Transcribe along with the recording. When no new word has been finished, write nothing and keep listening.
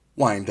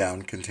Wind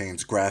Down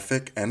contains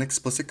graphic and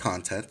explicit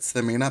contents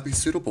that may not be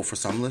suitable for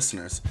some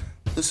listeners.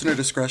 Listener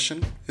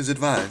discretion is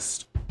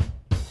advised.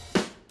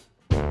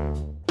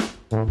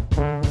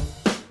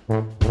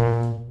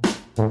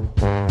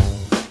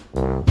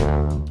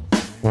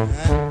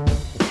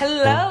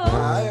 Hello.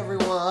 Hi,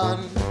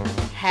 everyone.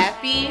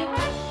 Happy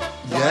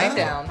Wind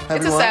Down.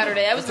 It's a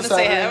Saturday. I was going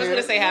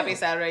to say happy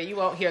Saturday. You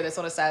won't hear this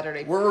on a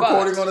Saturday. We're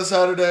recording on a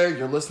Saturday.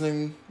 You're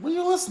listening when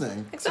you're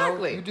listening.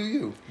 Exactly. So you do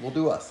you. We'll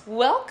do us.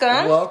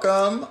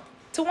 Welcome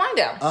to Wind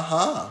Down. Who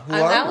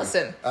I'm are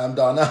Allison. We? I'm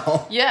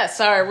Donnell. Yeah,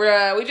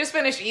 sorry. We just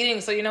finished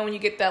eating, so you know when you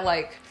get that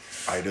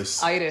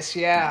Itis.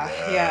 yeah.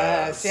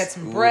 Yes. You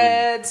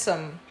had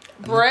some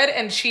bread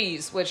and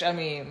cheese, which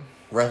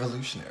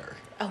Revolutionary.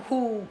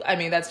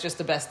 That's just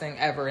the best thing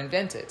ever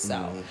invented.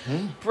 So,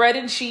 bread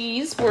and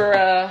cheese.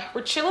 We're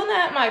chilling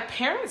at my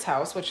parents'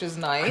 house, which is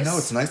nice. I know,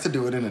 it's nice to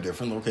do it in a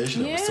different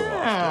location every so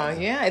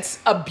often. Yeah, it's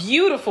a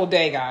beautiful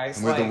day, guys.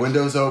 And with the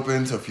windows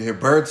open, so if you hear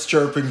birds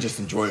chirping, just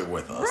enjoy it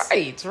with us.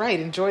 Right.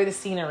 Enjoy the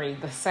scenery,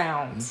 the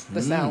sounds.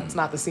 The sounds,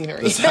 not the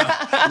scenery.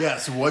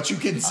 Yes, what you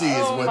can see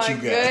is what you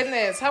get. Oh, my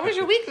goodness. How was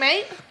your week,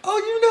 mate?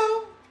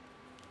 Oh,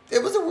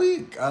 it was a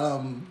week.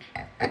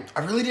 I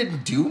really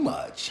didn't do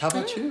much. How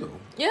about you?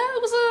 Yeah,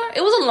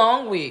 it was a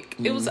long week.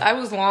 I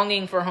was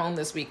longing for home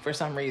this week for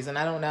some reason.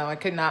 I don't know. I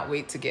could not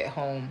wait to get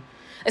home.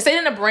 I stayed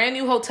in a brand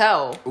new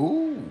hotel.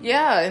 Ooh.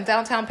 Yeah, in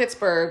downtown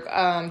Pittsburgh.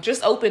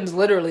 Just opened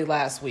literally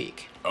last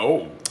week.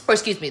 Oh. Or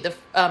excuse me, the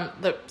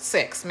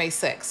 6th, May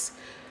 6th.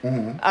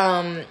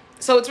 Mm-hmm.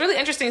 So it's really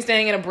interesting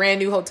staying in a brand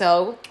new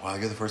hotel. Wow,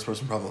 you're the first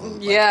person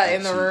probably.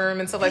 In the room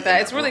and stuff like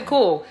that. It's really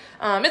cool.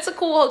 It's a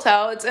cool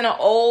hotel. It's in an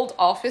old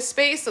office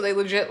space, so they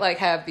legit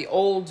have the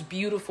old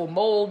beautiful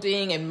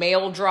molding and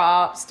mail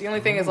drops. The only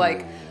thing is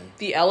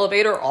the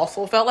elevator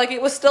also felt like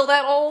it was still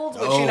that old,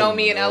 which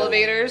me and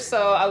elevators.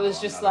 So I was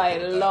just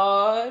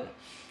Lord,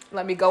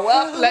 let me go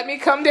up, let me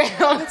come down.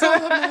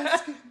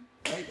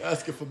 I ain't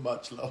asking for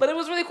much, love. But it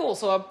was really cool,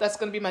 so that's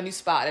going to be my new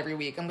spot every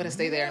week. I'm going to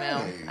stay there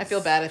now. I feel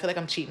bad. I feel like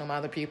I'm cheating on my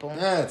other people.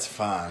 Yeah, it's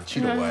fine.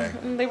 Cheat away.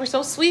 They were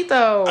so sweet,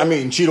 though.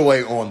 Cheat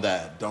away on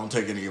that. Don't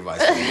take any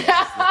advice from me.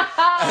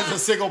 As a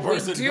single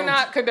person. Do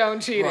not condone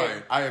cheating.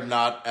 Right. I am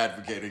not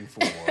advocating for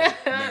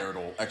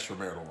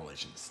extramarital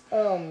relations.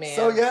 Oh, man.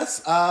 So,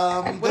 yes.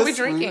 What are we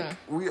drinking?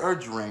 We are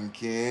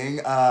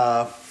drinking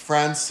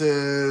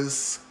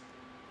Francis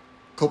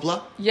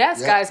Coppola?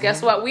 Yes, guys,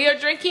 guess what? We are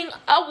drinking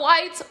a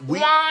white wine.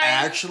 We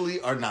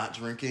actually are not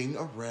drinking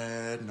a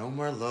red, no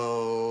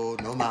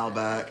Merlot, no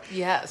Malbec.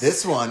 Yes.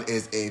 This one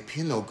is a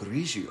Pinot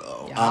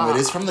Grigio. Yeah. It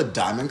is from the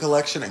Diamond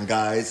Collection, and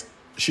guys,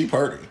 she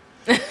party.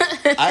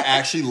 I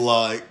actually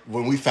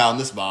when we found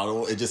this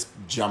bottle, it just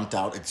jumped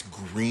out. It's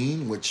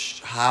green,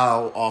 which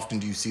how often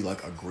do you see a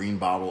green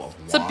bottle of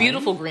wine? It's a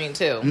beautiful green,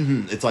 too.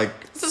 Mm-hmm. It's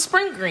a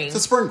spring green. It's a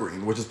spring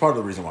green, which is part of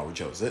the reason why we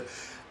chose it.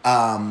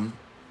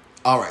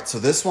 All right, so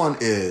this one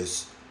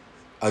is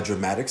a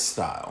dramatic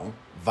style,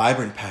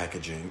 vibrant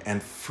packaging,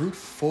 and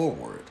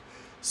fruit-forward.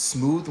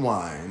 Smooth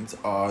wines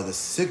are the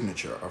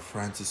signature of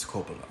Francis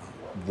Coppola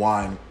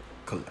Wine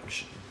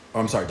Collection.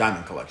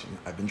 Diamond Collection.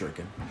 I've been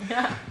drinking.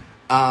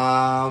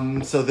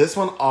 So this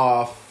one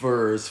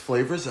offers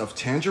flavors of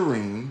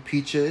tangerine,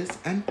 peaches,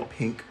 and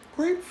pink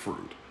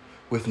grapefruit,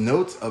 with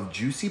notes of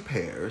juicy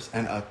pears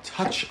and a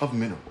touch of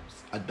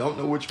minerals. I don't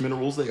know which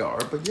minerals they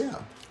are, but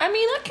yeah.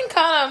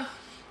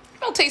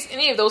 I don't taste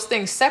any of those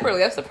things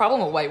separately. That's the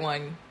problem with white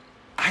wine.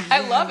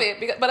 I love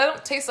it, but I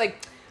don't taste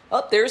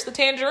there's the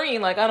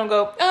tangerine. I don't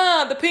go,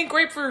 the pink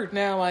grapefruit.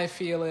 Now I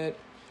feel it.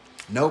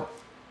 Nope.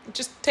 It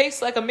just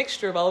tastes like a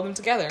mixture of all of them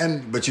together.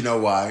 But you know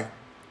why?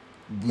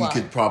 Why?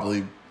 Could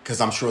probably,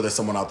 because I'm sure there's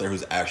someone out there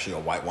who's actually a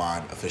white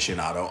wine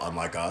aficionado,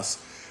 unlike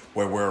us,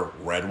 where we're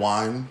red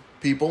wine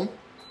people.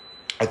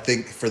 I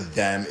think for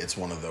them, it's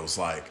one of those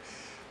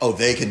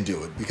they can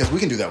do it because we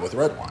can do that with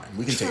red wine.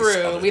 We can taste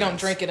other we don't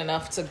things. drink it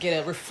enough to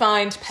get a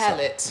refined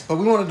palate. But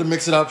we wanted to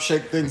mix it up,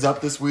 shake things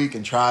up this week,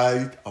 and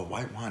try a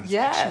white wine.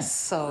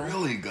 Yes,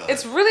 really good.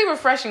 It's really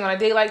refreshing on a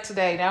day like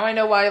today. Now I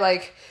know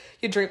why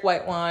you drink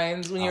white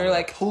wines when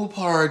you're pool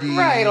party,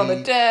 right on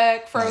the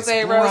deck,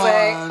 frosé,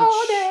 rosé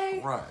all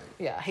day. Right.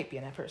 Yeah, I hate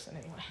being that person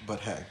anyway. But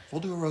hey, we'll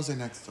do a rosé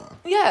next time.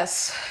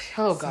 Yes.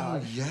 Oh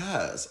God.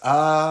 Yes.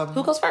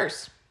 Who goes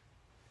first?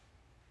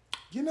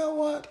 You know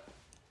what?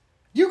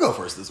 You go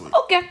first this week.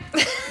 Okay.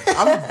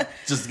 I'm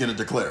just going to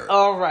declare it.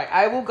 All right.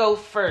 I will go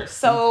first.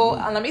 So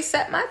let me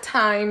set my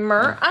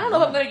timer. I don't know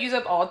if I'm going to use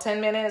up all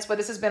 10 minutes, but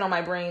this has been on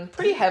my brain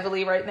pretty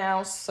heavily right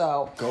now.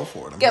 So go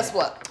for it. Guess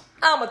what?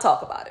 I'm going to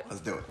talk about it.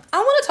 Let's do it. I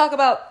want to talk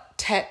about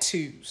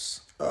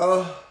tattoos.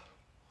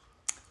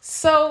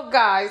 So,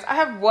 guys, I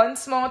have one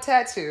small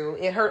tattoo.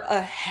 It hurt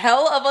a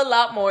hell of a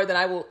lot more than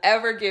I will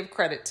ever give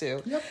credit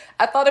to. Yep.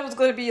 I thought it was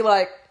going to be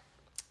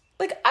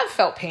I've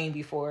felt pain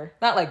before.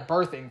 Not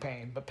birthing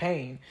pain, but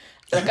pain.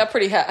 I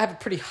have a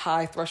pretty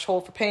high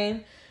threshold for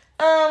pain.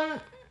 I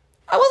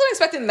wasn't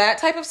expecting that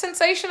type of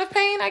sensation of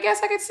pain, I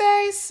guess I could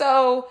say.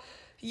 So,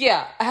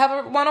 yeah, I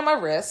have one on my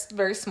wrist,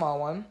 very small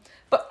one.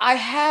 But I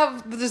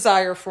have the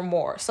desire for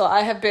more. So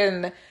I have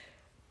been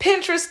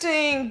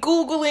Pinteresting,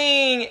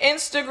 Googling,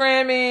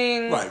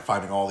 Instagramming. Right,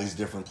 finding all these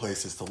different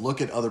places to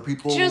look at other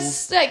people's.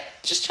 Just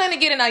trying to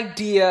get an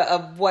idea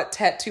of what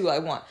tattoo I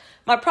want.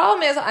 My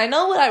problem is I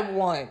know what I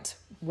want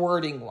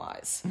wording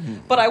wise,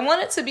 but I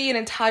want it to be an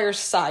entire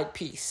side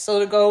piece. So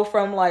to go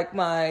from like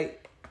my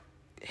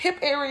hip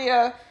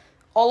area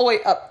all the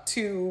way up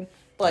to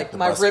like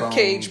my rib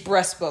cage,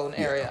 breastbone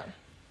area.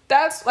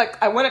 That's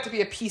like, I want it to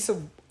be a piece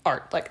of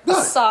art, like a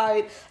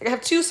side. Like I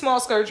have 2 small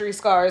surgery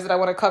scars that I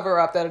want to cover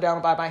up that are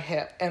down by my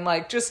hip, and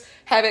like just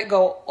have it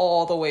go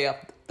all the way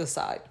up the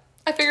side.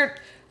 I figured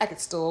I could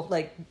still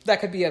like, that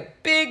could be a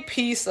big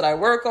piece that I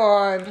work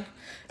on, and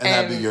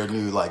that'd be your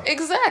new like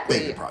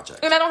baby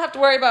project. And I don't have to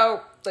worry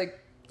about like,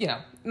 you know,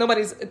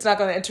 it's not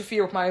going to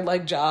interfere with my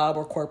like job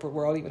or corporate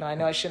world, even though I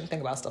know I shouldn't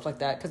think about stuff like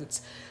that because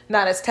it's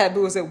not as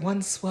taboo as it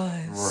once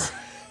was.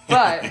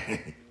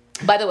 Right.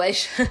 But by the way,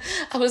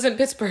 I was in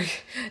Pittsburgh,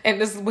 and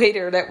this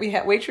waitress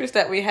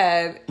that we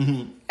had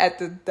at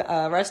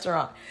the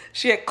restaurant,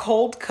 she had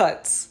cold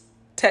cuts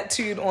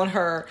tattooed on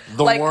her.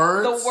 The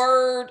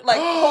word, like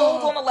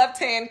cold on the left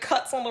hand,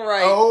 cuts on the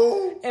right.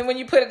 Oh. And when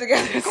you put it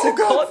together, it's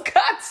cold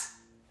cuts.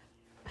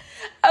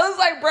 I was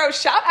like, bro,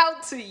 shout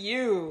out to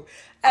you.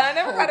 And I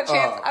never got a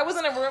chance. I was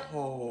in a room.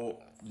 Oh.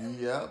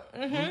 Yeah.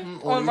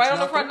 Right on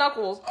the front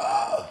knuckles.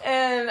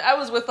 And I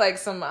was with like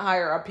some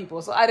higher up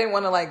people, so I didn't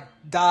want to like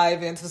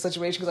dive into the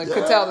situation because I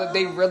could tell that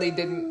they really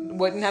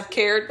wouldn't have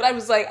cared. But I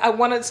was like, I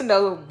wanted to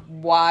know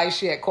why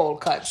she had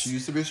cold cuts. She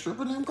used to be a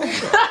stripper named Cold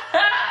Cut.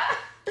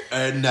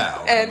 And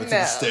now, coming to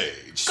the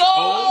stage.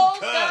 Cold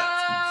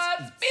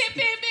Cuts! Beep,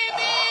 beep, beep,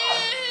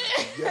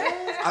 beep.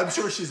 Yes. I'm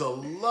sure she's a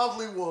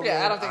lovely woman.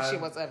 Yeah, I don't think she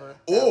was ever.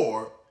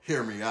 Or,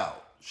 hear me out.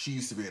 She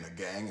used to be in a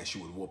gang and she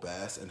would whoop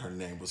ass, and her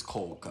name was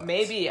Cold Cuts.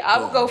 Maybe I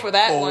would go for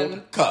that one.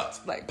 Cold Cuts,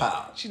 like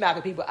pow. She's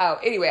knocking people out.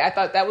 Anyway, I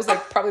thought that was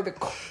like probably the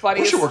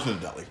funniest. Well, she worked in a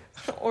deli.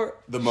 Or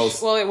the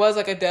most. Well, it was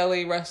like a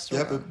deli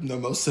restaurant. Yeah, but the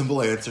most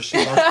simple answer. She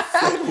loves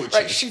sandwiches.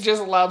 Right, she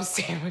just loves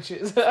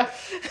sandwiches. But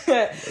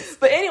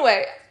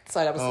anyway,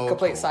 sorry, that was a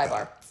complete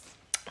sidebar.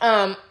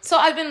 So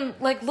I've been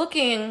like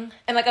looking,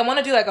 and like I want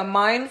to do like a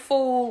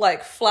mindful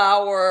like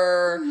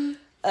flower,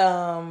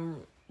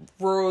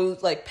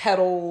 rose like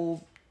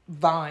petal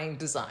vine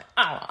design.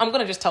 I don't know. I'm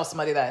gonna just tell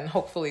somebody that, and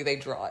hopefully they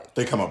draw it.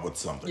 They come up with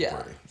something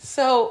pretty.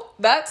 So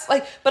that's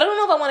like, but I don't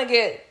know if I want to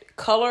get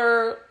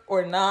color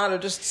or not, or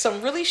just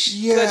some really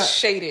good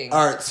shading.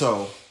 All right,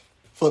 so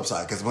flip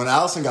side, because when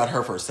Allison got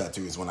her first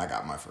tattoo is when I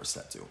got my first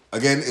tattoo.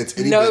 Again, it's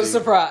itty no bitty.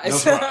 surprise. No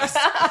surprise.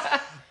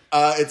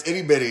 It's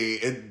itty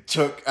bitty.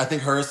 I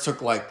think hers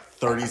took like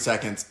 30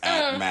 seconds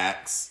at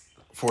max.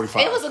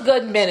 45. It was a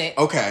good minute.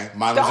 Okay,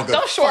 mine was a good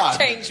Don't 5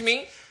 shortchange minutes.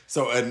 me.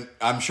 So, and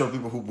I'm sure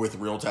people who with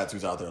real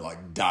tattoos out there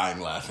like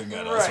dying laughing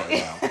at us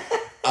right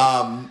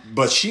now.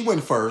 But she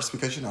went first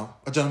because, you know,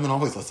 a gentleman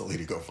always lets a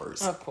lady go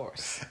first. Of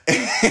course.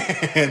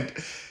 And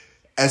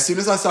as soon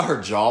as I saw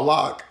her jaw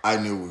lock, I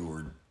knew we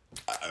were,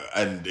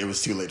 and it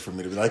was too late for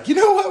me to be like, you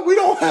know what, we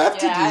don't have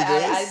to do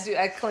this.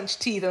 I clench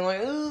teeth and I'm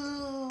like,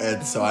 ooh.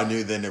 And so I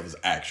knew then it was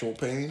actual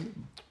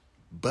pain.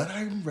 But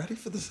I'm ready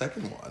for the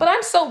second one. But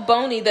I'm so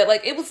bony that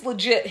like it was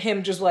legit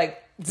him just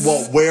like.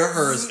 Well, where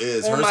hers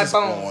is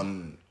bone.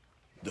 On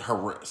her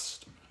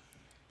wrist.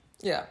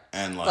 Yeah.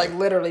 And like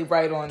literally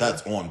right on.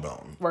 That's on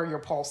bone. Where your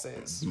pulse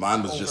is.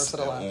 Mine was just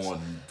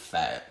on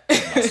fat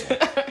muscle.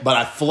 But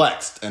I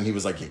flexed and he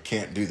was like, you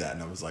can't do that.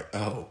 And I was like,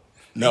 oh,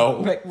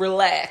 no. Like,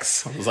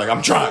 relax. I was like,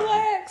 I'm trying.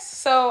 Relax.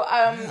 So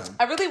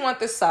I really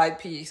want this side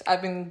piece.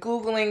 I've been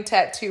Googling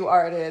tattoo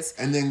artists.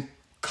 And then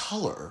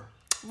color.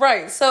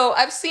 Right. So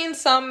I've seen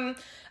some.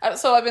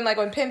 So I've been like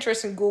on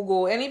Pinterest and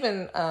Google and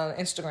even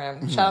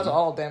Instagram. Shout out to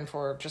all of them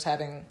for just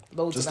having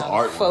loads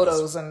of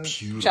photos, and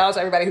shout out to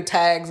everybody who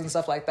tags and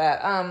stuff like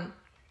that.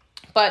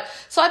 But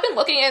so I've been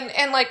looking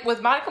and like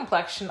with my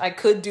complexion, I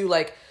could do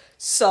like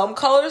some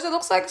colors that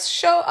looks like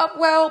show up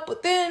well,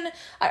 but then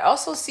I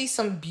also see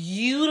some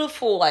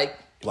beautiful like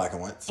black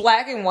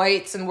and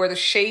whites and where the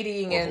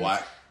shading and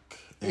black.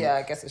 Yeah,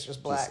 I guess it's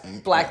just black.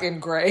 Black and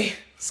gray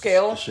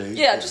scale.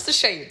 Just the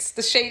shades.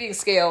 The shading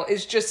scale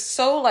is just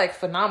so like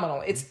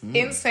phenomenal. It's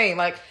insane.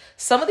 Like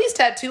some of these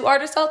tattoo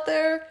artists out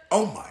there.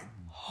 Oh my.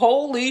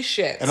 Holy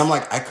shit. And I'm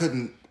like, I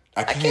can't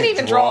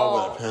even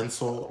draw with a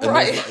pencil. And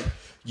right. Like,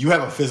 you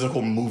have a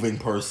physical moving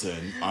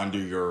person under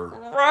your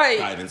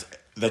guidance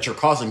that you're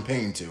causing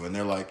pain to. And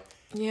they're like,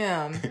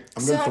 yeah, I'm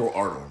going to throw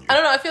art on you. I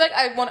don't know. I feel like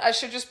I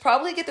should just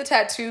probably get the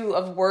tattoo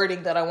of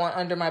wording that I want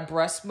under my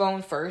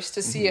breastbone first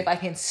to see if I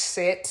can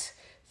sit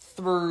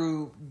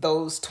through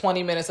those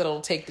 20 minutes that it'll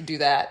take to do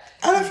that.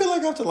 And I feel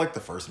like after like the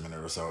first minute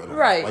or so,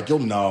 like you'll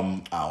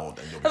numb out.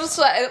 And you'll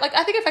like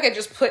I think if I could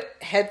just put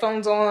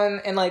headphones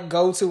on and like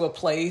go to a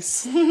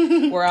place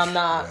where I'm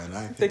not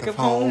think of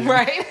home,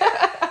 right?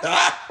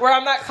 Where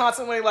I'm not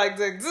constantly like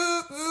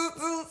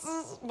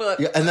but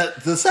yeah, and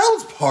the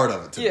sound's part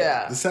of it too.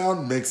 Yeah, the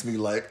sound makes me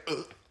like.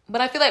 But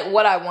I feel like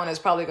what I want is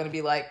probably going to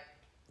be like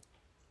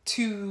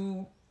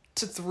 2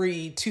 to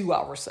 3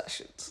 2-hour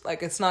sessions.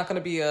 Like, it's not going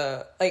to be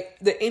like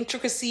the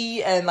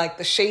intricacy and like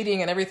the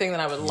shading and everything that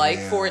I would like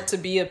for it to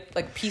be a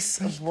like piece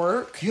of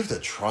work. You have to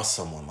trust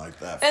someone like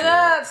that. And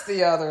that's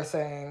the other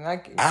thing.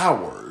 Like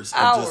hours.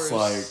 Of just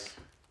like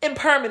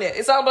impermanent.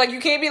 It's all like you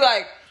can't be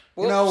like,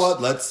 whoops. You know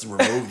what? Let's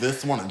remove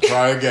this one and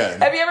try again.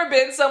 Have you ever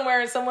been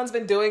somewhere and someone's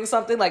been doing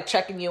something like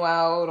checking you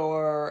out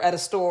or at a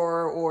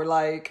store or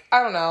like,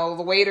 I don't know,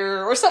 the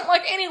waiter or something,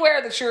 like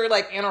anywhere that you're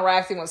like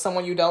interacting with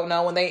someone you don't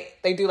know and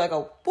they do like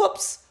a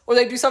whoops or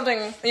they do something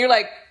and you're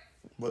like,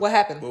 what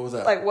happened? What was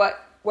that? Like what?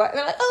 And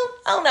they're like,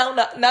 oh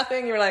no,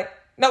 nothing. You're like,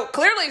 no,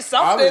 clearly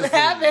something Obviously,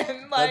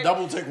 happened. Like, that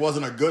double take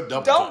wasn't a good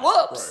double don't take.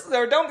 Whoops. Right.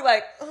 Or don't be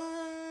like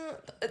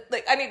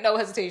I need no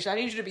hesitation. I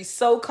need you to be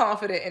so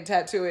confident in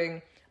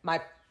tattooing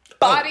my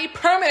body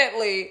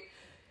permanently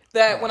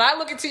that when I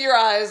look into your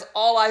eyes,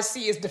 all I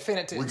see is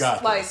definitives. We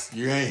got like, this.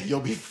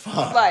 You'll be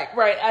fine. Like,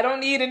 right. I don't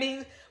need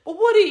any, but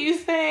what do you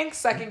think?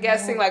 Second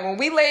guessing. Like, when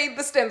we laid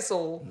the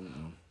stencil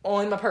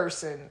on my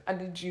person, I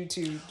need you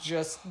to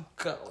just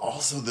go.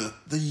 Also,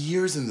 the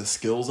years and the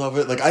skills of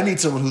it. Like, I need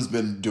someone who's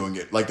been doing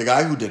it. Like, the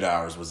guy who did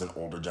ours was an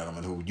older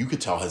gentleman who you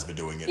could tell has been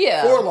doing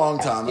it for a long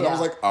time. And I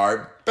was like, all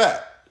right,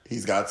 bet.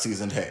 He's got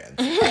seasoned hands.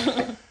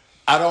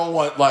 I don't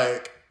want,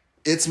 like,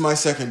 it's my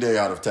second day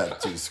out of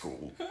tattoo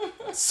school.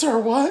 Sir,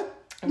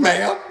 what?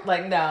 Ma'am?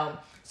 Like, no.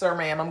 Sir,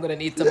 ma'am, I'm going to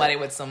need somebody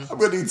with some... I'm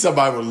going to need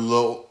somebody with a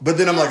little... But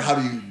then I'm like, how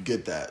do you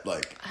get that?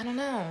 Like... I don't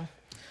know.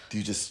 Do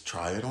you just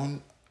try it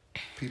on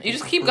people? You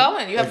just keep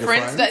going. You have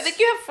friends that... Like,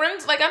 you have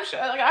friends... Like, I'm sure...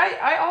 Like,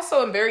 I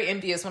also am very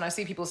envious when I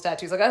see people's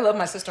tattoos. Like, I love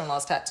my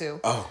sister-in-law's tattoo.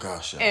 Oh,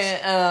 gosh,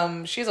 yes.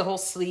 And she has a whole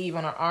sleeve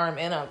on her arm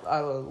and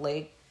a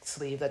leg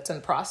sleeve that's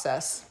in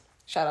process.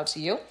 Shout out to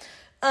you.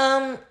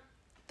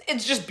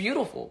 It's just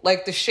beautiful.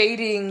 Like the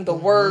shading, the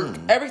work,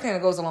 everything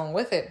that goes along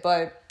with it.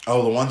 But the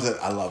ones that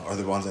I love are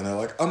the ones that are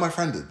like, oh, my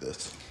friend did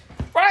this.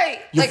 Right.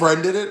 Your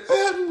friend did it?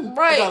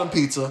 Right. I got him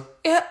pizza.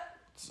 Yeah.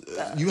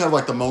 You have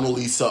like the Mona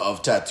Lisa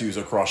of tattoos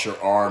across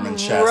your arm and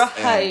chest.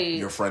 Right. And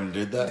your friend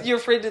did that? Your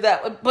friend did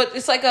that. But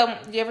it's like,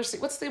 you ever see,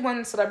 what's the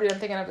one celebrity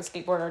I'm thinking of, a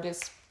skateboard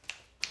artist?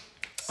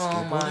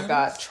 Oh my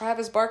God.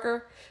 Travis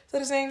Barker? Is that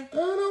his name? I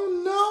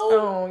don't know.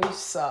 Oh, you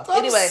suck. I'm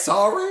anyway,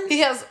 sorry. He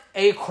has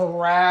a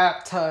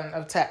crap ton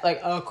of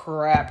a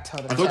crap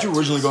ton of I thought you were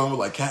originally going with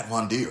like Kat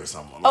Von D or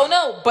something. Oh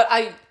no, but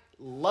I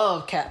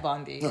love Kat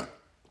Von D. Yeah.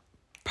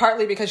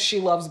 Partly because she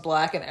loves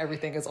black and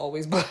everything is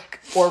always black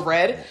or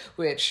red,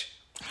 which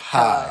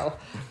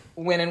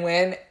win and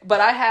win.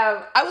 But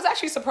I was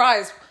actually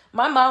surprised.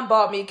 My mom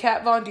bought me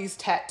Kat Von D's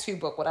tattoo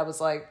book when I was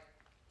like,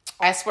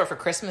 I asked for it for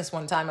Christmas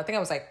one time. I think I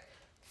was like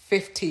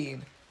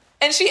 15.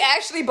 And she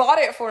actually bought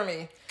it for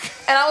me.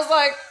 And I was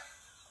like,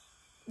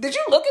 did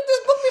you look at this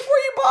book before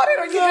you bought it?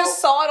 Or you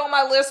just saw it on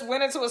my list,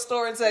 went into a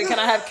store and said, can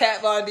I have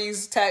Kat Von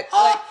D's tattoo?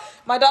 Like,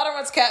 my daughter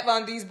wants Kat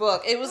Von D's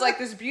book. It was like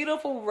this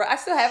beautiful, I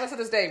still have it to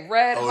this day,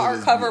 red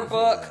hardcover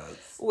book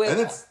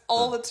with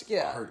all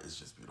the art is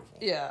just beautiful.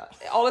 Yeah.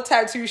 All the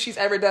tattoos she's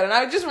ever done. And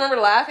I just remember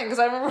laughing because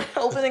I remember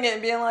opening it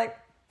and being like,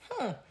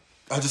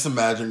 I just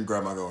imagine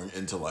Grandma going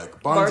into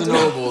like Barnes and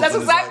Noble. That's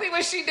exactly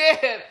what she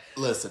did.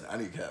 Listen, I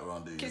need Kat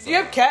Von D. Because you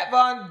have Kat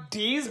Von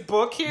D's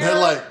book here. They're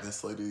like,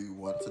 this lady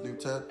wants a new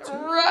tattoo.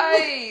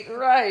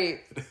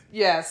 Right.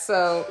 Yeah,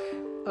 so...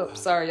 Oh,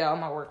 sorry, y'all.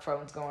 My work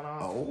phone's going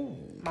off. Oh.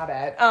 My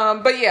bad.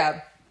 But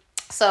yeah.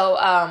 So,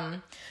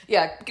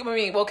 yeah. I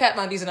mean, well, Kat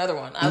Von D's another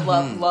one. I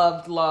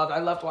loved. I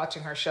loved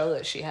watching her show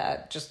that she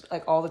had. Just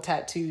like all the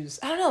tattoos.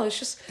 I don't know. It's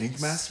just...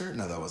 Ink Master?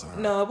 No, that wasn't her.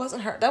 No, it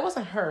wasn't her. That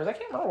wasn't hers. I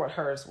can't remember what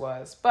hers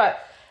was.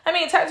 But, I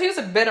mean, tattoos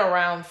have been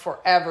around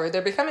forever.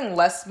 They're becoming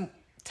less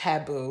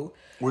taboo.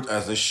 Which,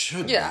 as they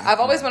should be. Yeah,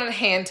 I've always wanted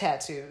hand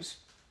tattoos.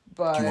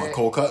 But do you want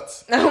cold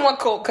cuts? I don't want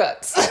cold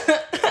cuts.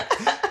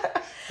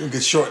 You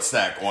get short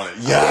stack on it.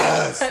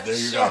 Yes! There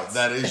you go.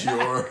 That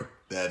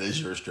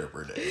is your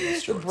stripper day.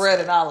 Bread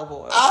and olive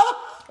oil.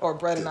 Or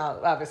bread and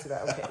olive. Obviously,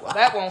 that okay. Well,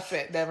 that won't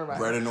fit. Never mind.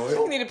 Bread and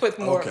oil? We need to put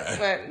more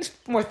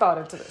thought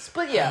into this.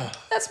 But yeah,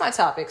 that's my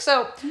topic.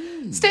 So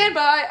stand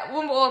by.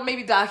 We'll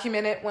maybe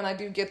document it when I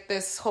do get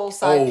this whole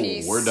side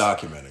piece. We're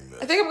documenting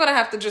this. I think I'm going to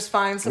have to just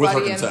find somebody.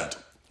 With her consent.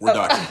 We're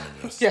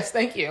documenting this. Yes,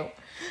 thank you.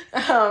 I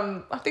think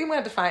I'm going to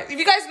have to find... If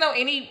you guys know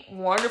any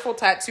wonderful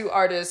tattoo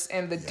artists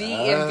in the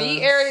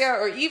DMV area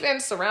or even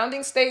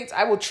surrounding states,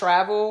 I will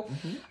travel.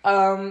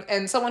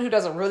 And someone who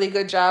does a really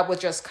good job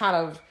with just kind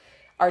of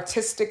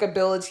artistic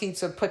ability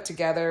to put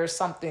together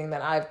something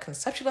that I've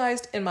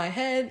conceptualized in my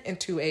head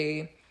into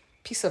a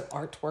piece of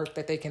artwork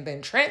that they can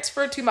then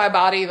transfer to my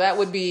body, that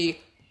would be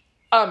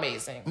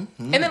amazing.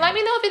 And then let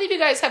me know if any of you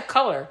guys have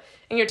color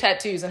in your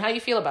tattoos and how you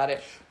feel about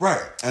it.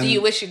 Right. And do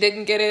you wish you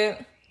didn't get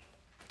it?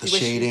 The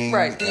shading.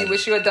 Right. Do you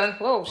wish you had done...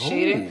 Whoa,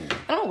 shading.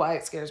 I don't know why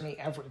it scares me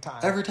every time.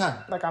 Every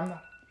time. Like, I'm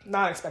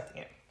not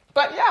expecting it.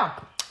 But yeah.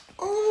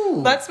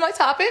 Ooh. That's my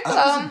topic.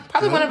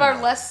 Probably one of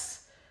our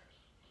less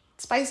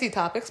spicy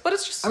topics, but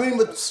it's just. I mean,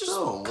 but it's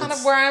still, just kind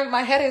of where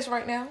my head is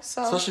right now.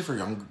 So especially for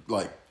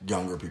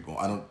younger people.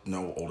 I don't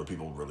know, older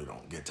people really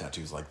don't get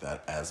tattoos like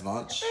that as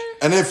much.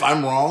 And if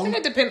I'm wrong, and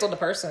it depends on the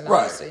person,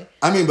 right? Honestly.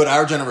 I mean, but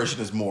our generation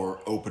is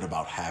more open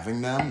about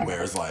having them,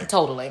 whereas like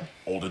totally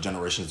older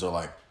generations are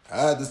like,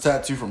 I had this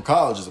tattoo from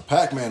college as a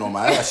Pac-Man on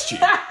my ass cheek,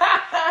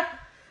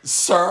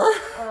 sir.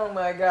 Oh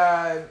my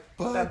god,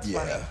 but that's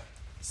funny.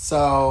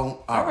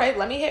 So all right,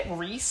 let me hit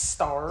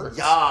restart.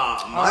 Yeah,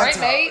 all right,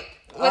 mate.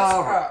 What's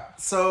up?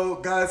 So,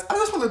 guys, I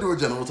just want to do a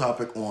general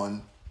topic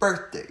on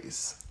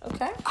birthdays.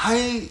 Okay.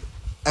 I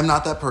am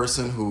not that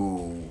person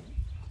who,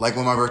 like,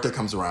 when my birthday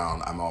comes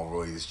around, I'm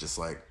always just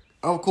like,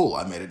 oh, cool,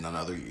 I made it in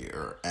another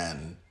year.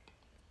 And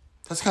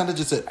that's kind of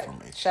just it for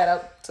me. Shout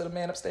out to the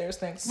man upstairs.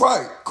 Thanks.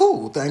 Right.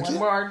 Cool. Thank you.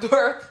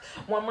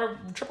 One more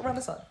trip around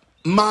the sun.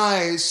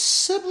 My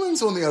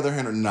siblings, on the other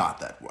hand, are not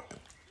that way.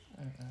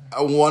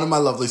 Mm-hmm. One of my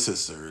lovely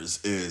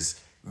sisters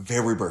is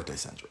very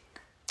birthday-centric.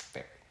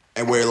 Very.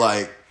 And we're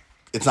like,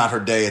 it's not her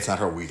day, it's not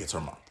her week, it's her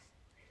month.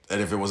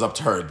 And if it was up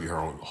to her, it'd be her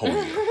whole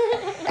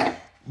year.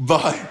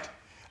 But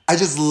I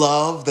just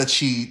love that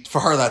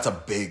for her, that's a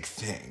big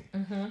thing.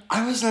 Mm-hmm.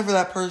 I was never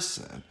that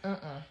person.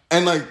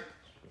 And like,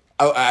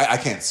 I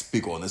can't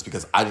speak on this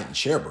because I didn't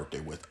share a birthday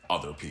with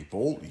other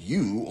people.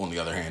 You, on the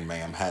other hand,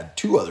 ma'am, had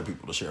 2 other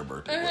people to share a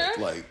birthday with.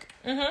 Like,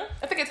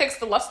 I think it takes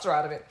the luster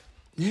out of it.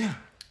 Yeah.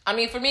 I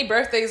mean, for me,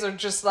 birthdays are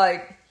just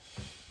like,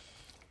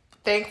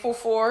 thankful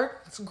for.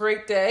 It's a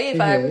great day.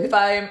 If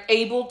I am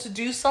able to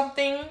do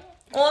something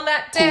on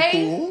that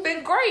day,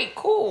 then great,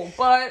 cool.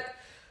 But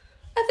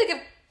I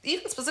think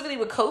even specifically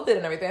with COVID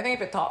and everything, I think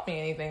if it taught me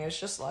anything, it's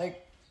just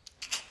like,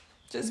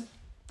 just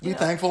be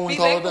thankful and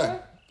call it a day.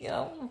 You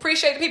know,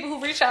 appreciate the people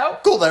who reach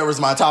out. Cool, that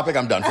was my topic.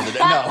 I'm done for the day.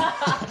 No.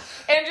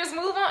 And just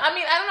move on. I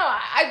mean, I don't know.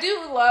 I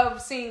do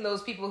love seeing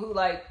those people who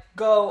like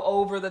go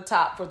over the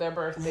top for their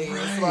birthdays.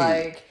 Right.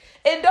 Like,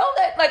 and don't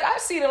let, like, I've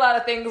seen a lot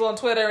of things on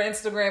Twitter and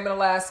Instagram in the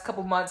last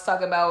couple months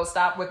talking about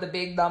stop with the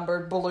big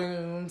numbered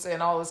balloons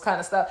and all this kind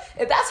of stuff.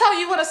 If that's how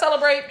you want to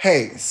celebrate,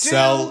 hey,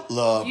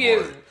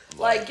 celebrate.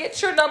 Like,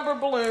 get your number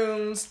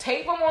balloons,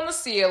 tape them on the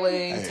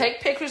ceiling,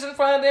 take pictures in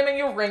front of them in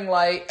your ring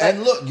light.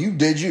 And look, you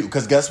did you.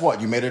 Because guess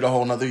what? You made it a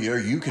whole nother year.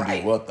 You can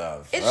do what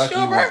the It's fuck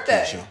your you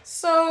birthday. want,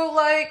 so,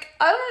 like,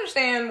 I don't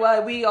understand why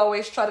we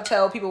always try to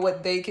tell people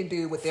what they can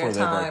do with their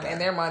time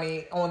and their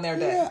money on their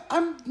day. Yeah,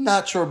 I'm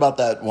not sure about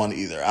that one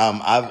either.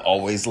 I've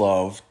always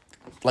loved,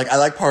 like, I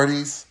like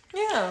parties.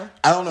 Yeah.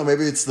 I don't know,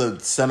 maybe it's the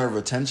center of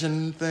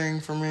attention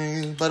thing for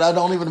me, but I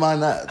don't even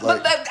mind that.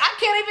 Like, but I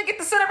can't even get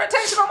the center of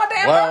attention on my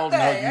damn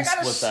birthday. No, I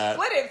gotta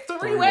split it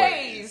three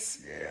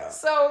ways. Yeah.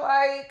 So,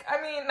 like,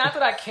 I mean, not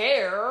that I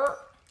care.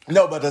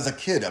 No, but as a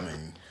kid, I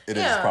mean, it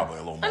is probably a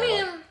little more. I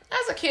mean,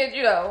 as a kid,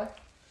 you know,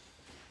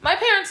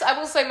 I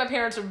will say my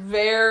parents were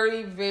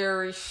very,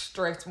 very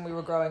strict when we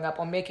were growing up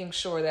on making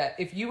sure that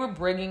if you were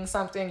bringing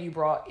something, you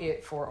brought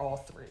it for all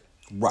 3.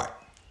 Right.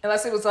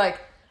 Unless it was like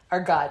our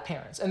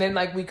godparents. And then,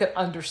 like, we could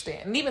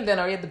understand. And even then,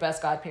 we had the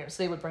best godparents.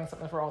 They would bring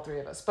something for all 3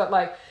 of us. But,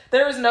 like,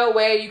 there was no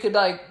way you could,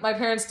 like, my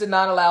parents did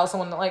not allow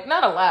someone to, like,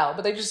 not allow,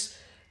 but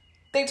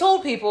they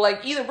told people,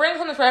 like, either bring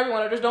something for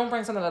everyone or just don't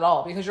bring something at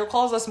all because you'll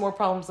cause us more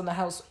problems in the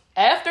house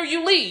after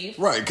you leave.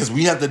 Right, because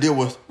we have to deal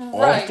with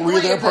all 3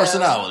 of their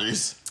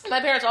personalities. My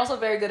parents are also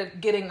very good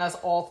at getting us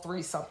all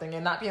 3 something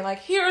and not being like,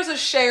 here's a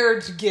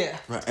shared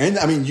gift. Right. And,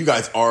 I mean, you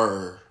guys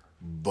are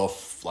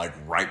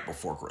right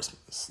before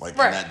Christmas. Like, in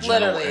that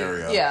general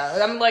area.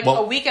 Yeah, I'm like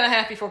a week and a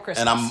half before Christmas.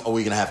 And I'm a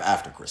week and a half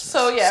after Christmas.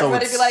 So, yeah,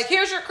 everybody be like,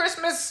 here's your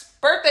Christmas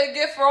birthday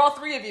gift for all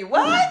 3 of you.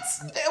 What?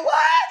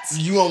 What?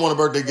 You don't want a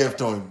birthday gift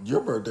on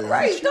your birthday,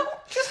 right? How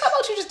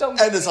about you just don't?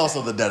 And it's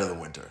also the dead of the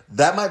winter.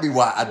 That might be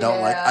why I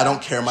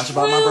don't care much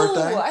about my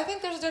birthday. I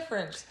think there's a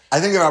difference. I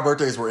think if our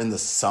birthdays were in the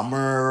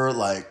summer,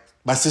 like,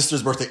 my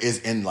sister's birthday is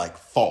in, like,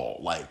 fall,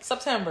 like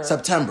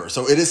September.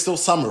 So it is still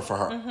summer for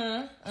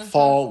her.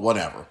 Fall,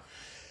 whatever.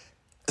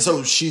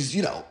 So she's,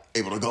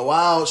 able to go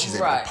out. She's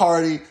able to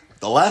party.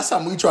 The last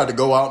time we tried to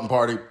go out and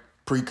party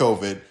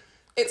pre-COVID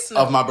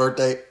of my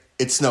birthday,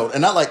 it snowed.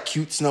 And not like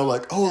cute snow,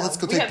 like, let's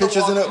go take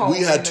pictures in it.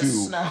 We had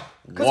to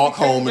walk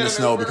home in the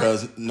snow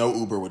because no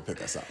Uber would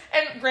pick us up.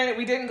 And granted,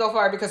 we didn't go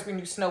far because we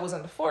knew snow was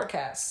in the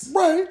forecast.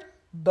 Right.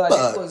 But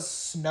it was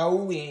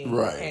snowing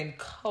and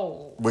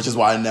cold. Which is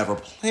why I never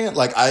planned.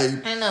 Like, I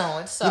know,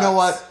 it sucks. You know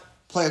what?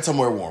 Plan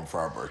somewhere warm for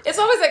our birthday. It's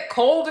always like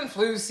cold and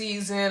flu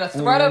season, a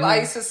threat of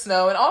ice and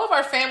snow, and all of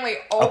our family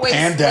always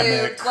lived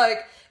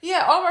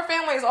all of our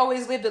families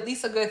always lived at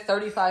least a good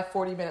 35,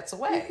 40 minutes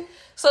away.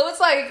 So it's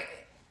like,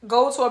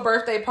 go to a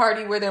birthday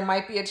party where there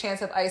might be a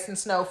chance of ice and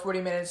snow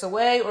 40 minutes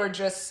away, or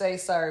just say,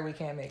 sorry, we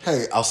can't make it.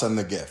 Hey, I'll send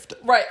the gift.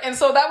 Right. And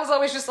so that was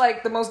always just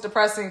like the most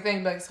depressing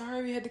thing. Like,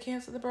 sorry, we had to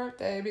cancel the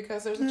birthday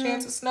because there's a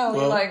chance of snow.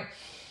 Well, you're like,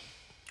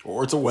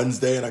 or it's a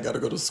Wednesday and I got to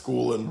go to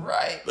school and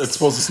it's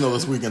supposed to snow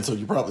this weekend, so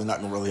you're probably not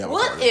going to really have a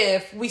party. What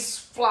if we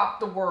flop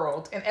the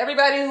world and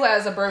everybody who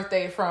has a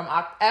birthday from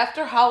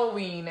after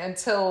Halloween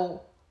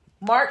until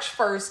March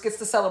 1st gets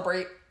to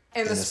celebrate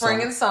in the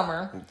spring and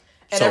summer?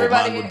 And so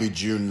everybody mine would be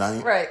June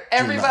 9th. Right.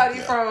 Everybody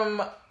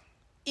from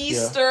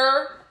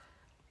Easter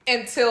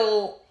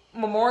until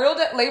Memorial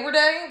Day, Labor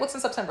Day. What's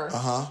in September?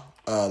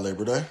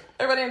 Labor Day.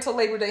 Everybody until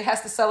Labor Day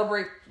has to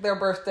celebrate their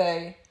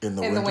birthday in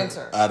the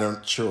winter.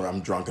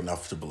 I'm drunk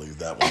enough to believe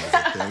that one is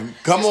a thing.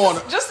 Come on.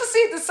 Just to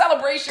see the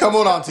celebration. Come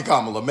on, Auntie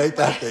Kamala. Make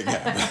that thing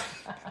happen.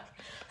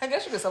 I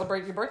guess you could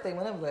celebrate your birthday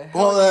whenever the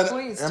hell Well, then,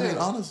 please, I mean,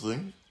 honestly.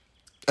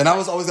 And I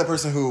was always that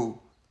person who,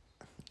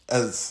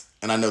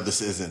 and I know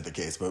this isn't the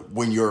case, but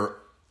when you're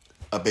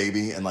a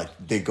baby and like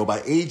they go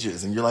by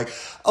ages and you're like,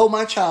 oh,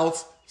 my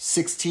child's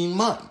 16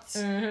 months.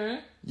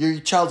 Mm-hmm. Your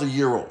child's a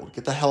year old.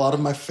 Get the hell out of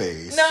my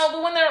face. No,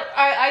 but when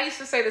I used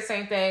to say the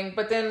same thing,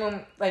 but then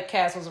when like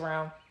Cass was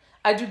around,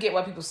 I do get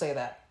why people say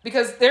that.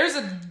 Because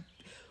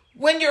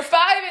when you're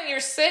 5 and you're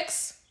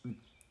 6,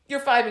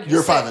 you're 5 and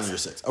you're 6. You're 5 and you're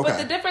 6. Okay. But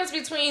the difference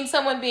between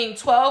someone being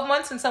 12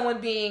 months and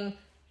someone being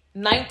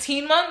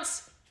 19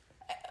 months,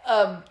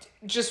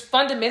 just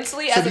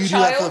fundamentally as a child. So do you do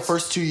that for the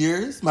first 2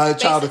 years? My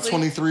child is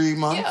 23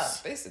 months?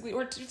 Yeah, basically.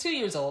 Or 2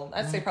 years old.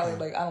 I'd say probably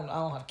like, I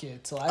don't have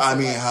kids. So up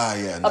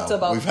to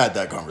about, we've had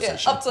that conversation.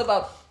 Yeah, up to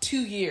about 2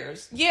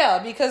 years.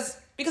 Yeah, because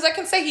I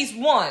can say he's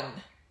 1.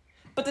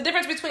 But the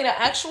difference between an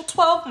actual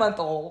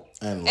 12-month-old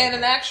and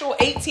an actual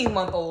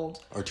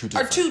 18-month-old are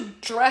two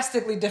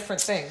drastically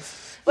different things.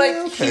 Like,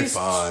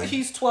 fine.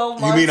 He's 12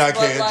 months. You mean I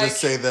can't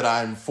just say that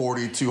I'm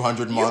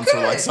 4,200 months or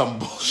like some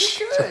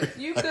bullshit?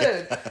 You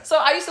could. So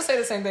I used to say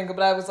the same thing,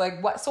 but I was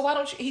like, what? So why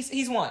don't you?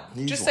 He's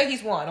 1. Just say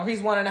he's 1, or he's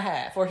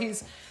 1.5, or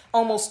he's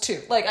almost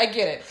 2. Like, I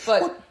get it.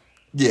 But.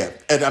 Yeah.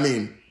 And I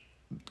mean,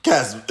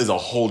 Cass is a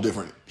whole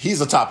different.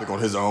 He's a topic on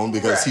his own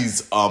because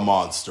he's a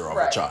monster of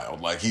a child.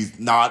 Like, he's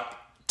not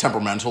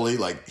temperamentally,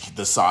 like,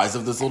 the size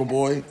of this little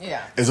boy.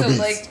 Yeah. Is a beast.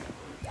 Like,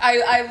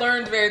 I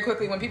learned very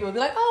quickly when people would be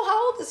like, oh,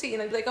 how old is he?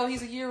 And I'd be like, oh,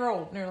 he's a year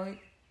old. And they're like...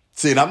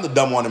 See, and I'm the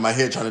dumb one in my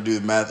head trying to do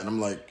the math, and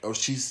I'm like, oh,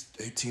 she's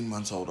 18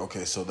 months old.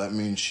 Okay, so that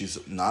means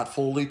she's not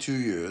fully 2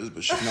 years,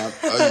 but she's not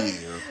a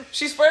year.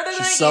 She's further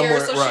than a year,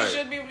 so she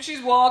should be...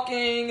 She's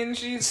walking, and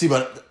she's... See,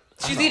 but...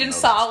 She's eating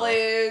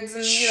solids,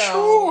 and, you know...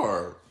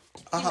 Sure.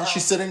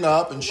 She's sitting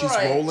up, and she's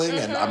rolling,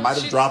 and I might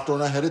have dropped her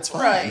on her head. It's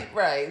fine.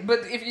 Right.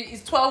 But if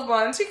he's 12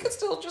 months, he could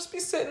still just be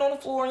sitting on the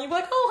floor, and you'd be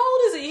like,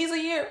 oh, how old is he? He's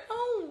a year.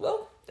 Oh,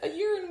 well... A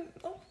year and...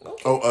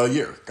 okay. Oh, a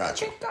year.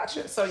 Gotcha. Okay,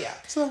 gotcha. So, yeah.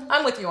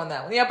 I'm with you on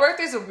that one. Yeah,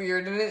 birthdays are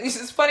weird. And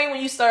it's funny when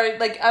you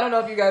start... Like, I don't know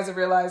if you guys have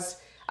realized...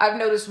 I've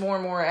noticed more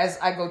and more as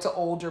I go to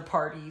older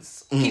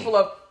parties. Mm-hmm. People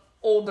of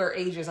older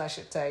ages, I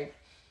should say.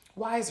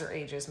 Wiser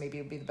ages, maybe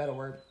would be the better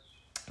word.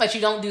 But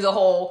you don't do the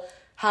whole...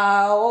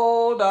 How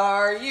old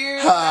are you?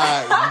 No,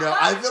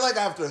 I feel like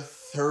after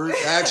 30...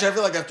 Actually, I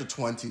feel like after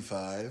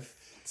 25...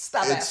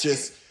 Stop It's asking.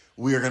 just...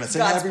 We are going to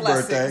sing happy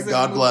birthday,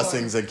 God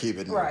blessings, and keep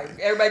it moving. Right.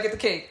 Everybody get the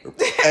cake.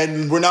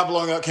 And we're not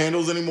blowing out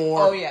candles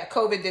anymore. Oh, yeah.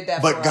 COVID did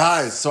that But for us.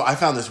 guys, so I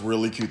found this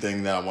really cute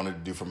thing that I wanted to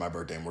do for my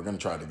birthday. And we're going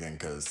to try it again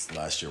because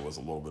last year was a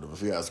little bit of a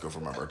fiasco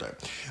for my birthday.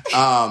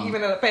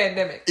 Even in a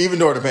pandemic. Even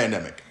during the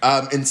pandemic.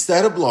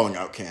 Instead of blowing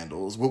out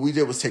candles, what we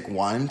did was take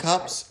wine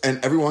cups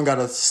and everyone got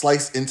a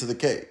slice into the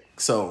cake.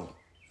 So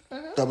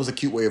that was a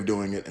cute way of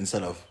doing it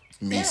instead of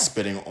me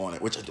spitting on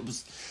it, which it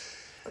was...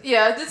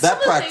 Yeah, some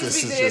of the things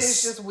we did is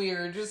is just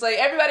weird. Just like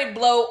everybody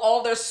blow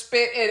all their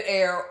spit and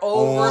air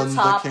over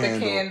top the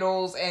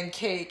candles and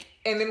cake,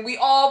 and then we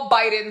all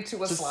bite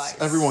into a slice.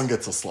 Everyone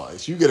gets a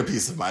slice. You get a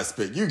piece of my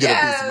spit. You get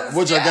a piece of my...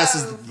 Which I guess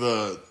is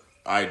the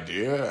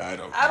idea. I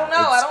don't know.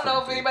 I don't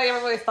know if anybody ever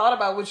really thought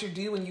about what you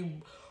do when you...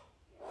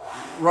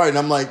 Right, and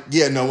I'm like,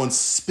 yeah, no one's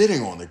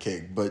spitting on the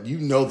cake, but you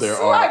know there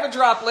Saliva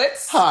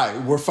droplets. Hi,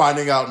 we're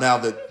finding out now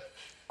that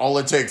all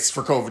it takes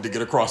for COVID to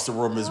get across the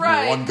room is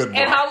one good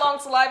And how long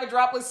saliva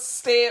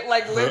droplets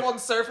live on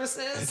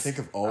surfaces? I think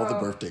of all the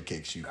birthday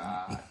cakes you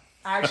eat.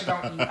 I actually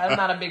don't eat. I'm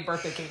not a big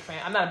birthday cake fan.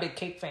 I'm not a big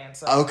cake fan.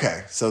 So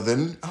okay, so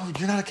then,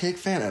 you're not a cake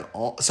fan at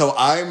all. So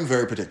I'm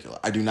very particular.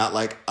 I do not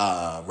like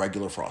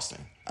regular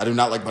frosting. I do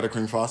not like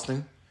buttercream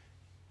frosting.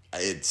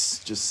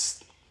 It's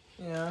just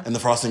and the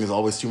frosting is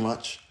always too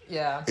much.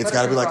 Yeah, it's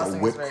got to be like a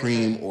whipped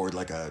cream or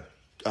like a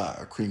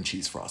cream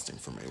cheese frosting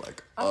for me.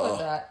 Like, I love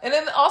that. And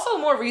then also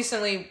more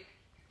recently,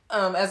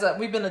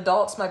 we've been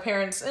adults, my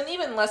parents, and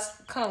even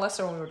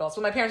lesser when we were adults,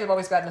 but my parents have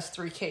always gotten us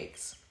 3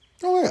 cakes.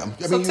 Oh yeah.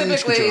 So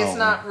typically it's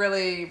not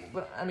really,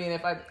 I mean,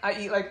 if I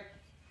eat like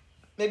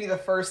maybe the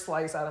first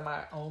slice out of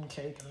my own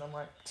cake and then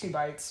like 2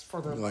 bites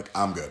for the... Like,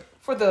 I'm good.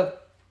 For the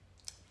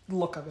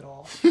look of it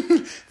all.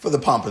 For the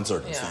pomp and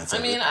circumstance. Yeah.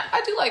 I mean,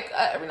 I do like,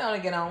 every now and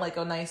again, I'll like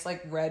a nice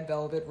like red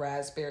velvet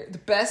raspberry. The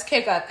best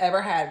cake I've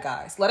ever had,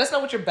 guys. Let us know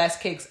what your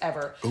best cakes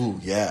ever. Ooh,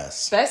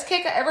 yes. Best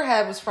cake I ever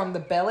had was from the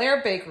Bel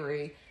Air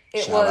Bakery.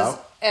 Shout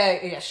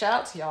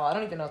out to y'all. I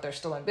don't even know if they're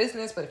still in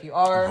business, but if you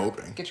are,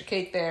 get your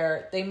cake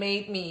there. They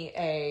made me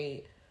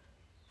a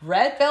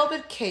red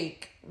velvet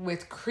cake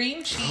with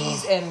cream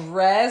cheese and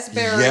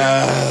raspberry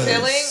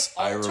filling,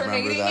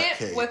 alternating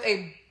it with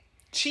a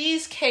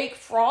cheesecake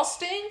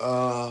frosting.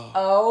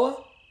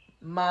 Oh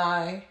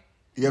my!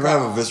 You ever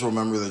have a visceral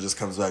memory that just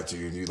comes back to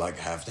you and you like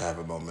have to have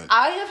a moment?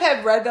 I have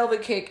had red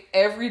velvet cake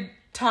every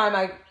time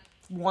I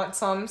want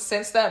some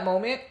since that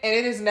moment, and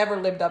it has never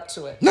lived up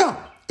to it. No,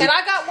 And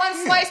I got one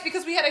slice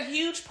because we had a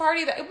huge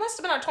party it must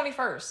have been our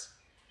 21st.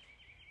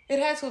 It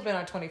had to have been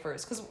our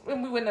 21st because we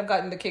wouldn't have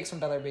gotten the cakes from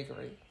Bel Air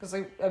Bakery because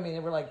they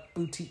were like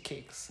boutique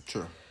cakes.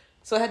 Sure.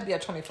 So it had to be our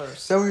 21st.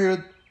 So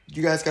here,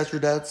 you guys got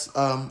your dad's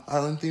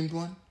island themed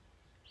one?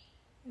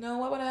 No,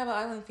 why would I have an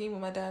island theme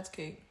with my dad's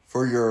cake?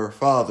 For your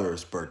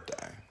father's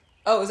birthday.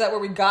 Oh, is that where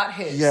we got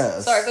his?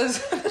 Yes. Sorry,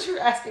 that's you were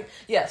asking.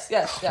 Yes.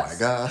 Oh my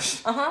gosh.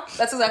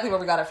 That's exactly where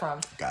we got it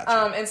from.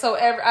 Gotcha. And so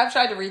I've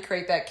tried to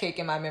recreate that cake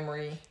in my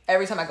memory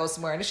every time I go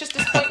somewhere, and it's just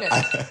disappointment.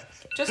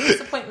 Just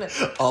disappointment.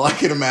 All I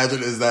can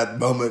imagine is that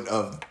moment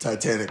of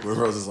Titanic where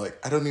Rose is like,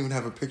 I don't even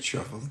have a picture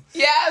of him.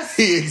 Yes.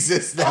 He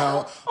exists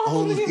now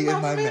only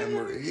in my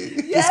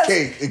memory. Yes. This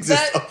cake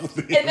exists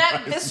only in and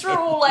that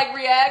visceral like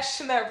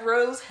reaction that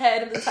Rose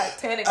had in the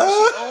Titanic when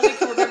she only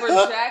can remember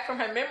Jack from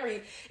her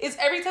memory is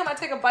every time I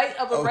take a bite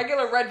of a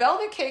regular red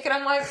velvet cake and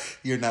I'm like,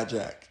 you're not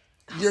Jack.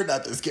 You're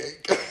not this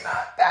cake.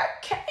 Not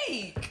that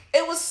cake.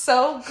 It was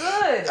so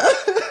good.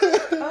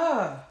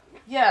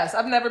 Yes,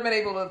 I've never been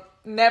able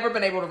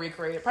to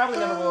recreate it. Probably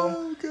never will.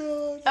 Oh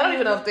god. I don't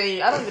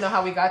even know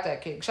how we got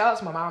that cake. Shout out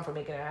to my mom for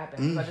making it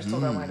happen. I just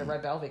told her I wanted a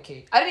red velvet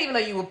cake. I didn't even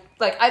know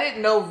I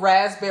didn't know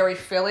raspberry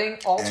filling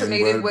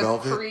alternated with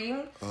velvet?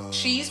 Cream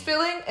cheese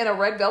filling and a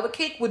red velvet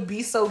cake would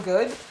be so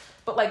good.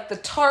 But like the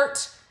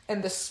tart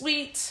and the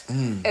sweet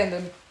and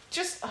the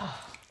just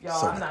y'all,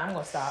 so I'm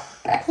gonna stop.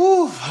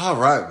 Whew, all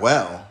right,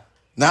 well,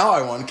 now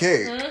I want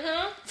cake.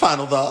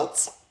 Final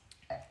thoughts?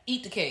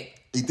 Eat the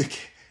cake. Eat the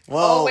cake.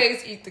 Well,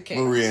 always eat the cake.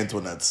 Marie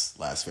Antoinette's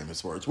last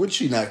famous words, which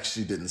she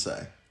actually didn't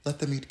say. Let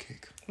them eat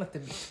cake. Let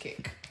them eat the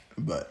cake.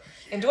 But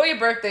enjoy your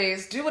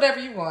birthdays. Do whatever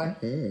you want.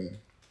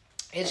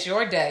 It's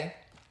your day.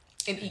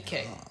 And eat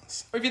cake.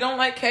 Or if you don't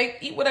like cake,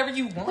 eat whatever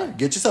you want.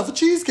 Get yourself a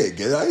cheesecake.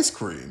 Get ice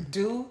cream.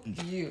 Do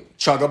you.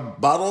 Chug a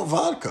bottle of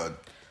vodka.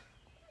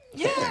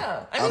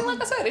 Yeah. Hey,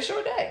 like I said, it's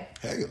your day.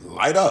 Hey,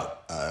 light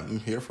up. I'm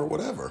here for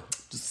whatever.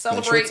 Just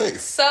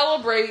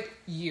celebrate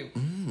you.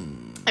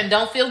 And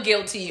don't feel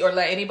guilty or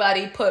let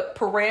anybody put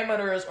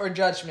parameters or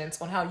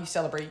judgments on how you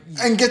celebrate you.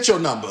 And get your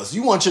numbers.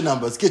 You want your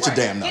numbers. Get your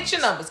damn numbers. Get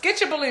your numbers.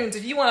 Get your balloons.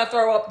 If you want to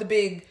throw up the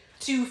big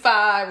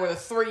 2-5 or the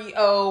 3-0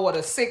 or the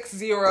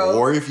 6-0.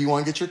 Or if you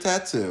want to get your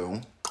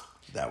tattoo,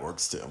 that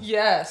works too.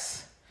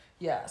 Yes.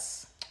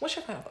 What's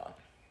your final thought?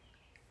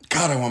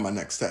 God, I want my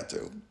next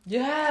tattoo.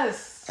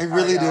 Yes. I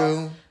really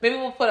do. Maybe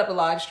we'll put up a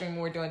live stream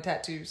where we're doing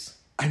tattoos.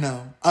 I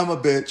know. I'm a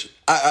bitch.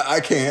 I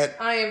can't.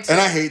 I am too.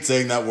 And I hate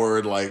saying that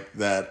word like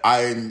that.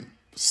 I'm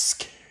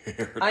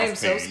scared. I am of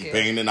so pain. scared.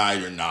 Pain and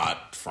I are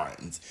not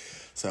friends.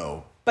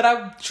 So. But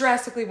I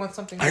drastically want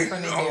something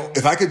different in you.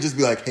 If I could just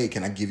be like, hey,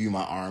 can I give you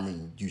my arm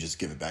and you just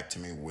give it back to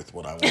me with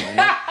what I want?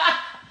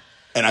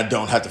 And I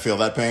don't have to feel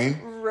that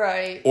pain.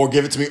 Right. Or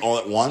give it to me all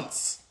at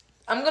once.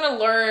 I'm going to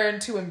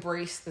learn to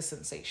embrace the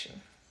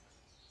sensation.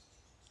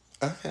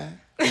 Okay.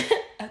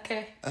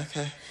 Okay.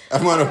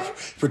 I'm going to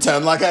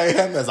pretend like I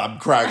am as I'm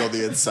crying on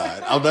the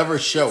inside. I'll never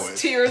show it.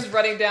 Tears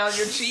running down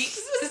your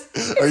cheeks.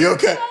 Are you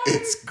okay?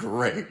 It's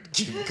great.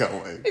 Keep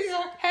going. It's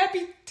a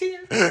happy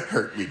tear.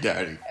 Hurt me,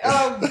 daddy.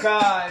 Oh,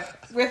 God.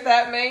 With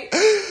that, mate.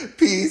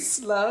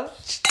 Peace. Love.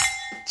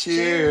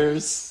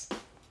 Cheers.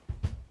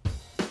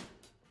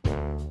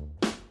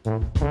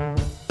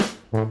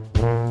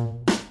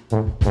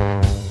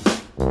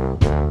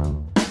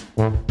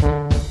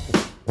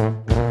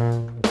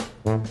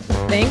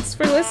 Thanks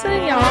for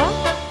listening,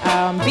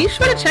 y'all. Be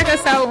sure to check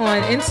us out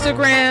on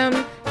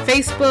Instagram,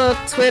 Facebook,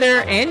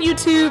 Twitter, and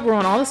YouTube. We're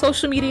on all the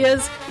social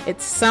medias.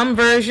 It's some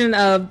version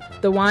of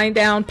the Wind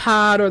Down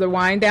Pod or the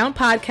Wind Down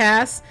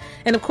Podcast.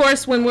 And of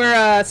course, when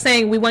we're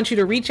saying we want you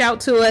to reach out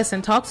to us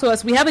and talk to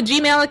us, we have a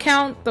Gmail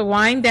account, the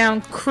Wind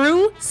Down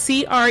Crew,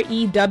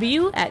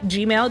 CREW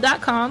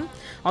 @gmail.com.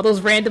 All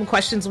those random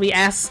questions we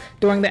ask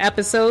during the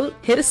episode,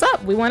 hit us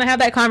up. We want to have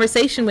that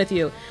conversation with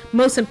you.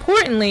 Most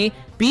importantly,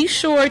 be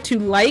sure to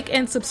like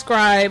and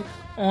subscribe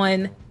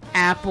on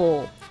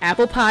Apple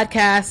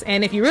Podcasts.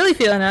 And if you're really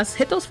feeling us,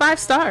 hit those 5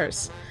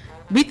 stars.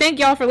 We thank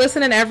y'all for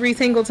listening every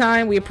single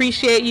time. We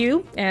appreciate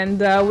you. And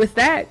with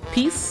that,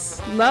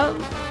 peace, love,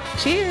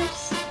 cheers.